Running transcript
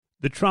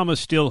The trauma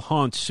still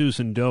haunts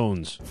Susan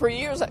Dones. For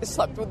years, I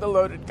slept with a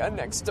loaded gun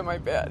next to my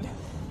bed.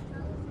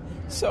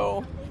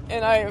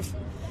 And I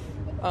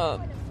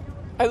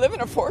live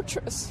in a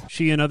fortress.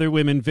 She and other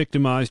women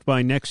victimized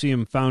by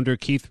NXIVM founder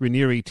Keith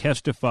Raniere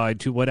testified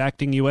to what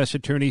acting U.S.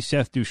 Attorney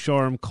Seth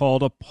Ducharme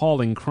called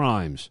appalling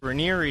crimes.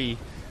 Raniere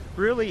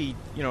really,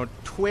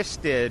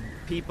 twisted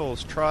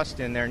people's trust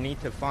in their need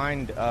to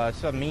find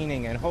some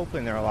meaning and hope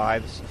in their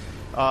lives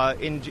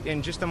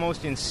in just the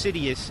most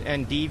insidious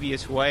and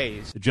devious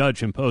ways. The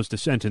judge imposed a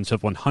sentence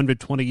of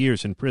 120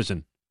 years in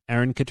prison.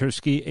 Aaron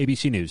Katersky,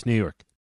 ABC News, New York.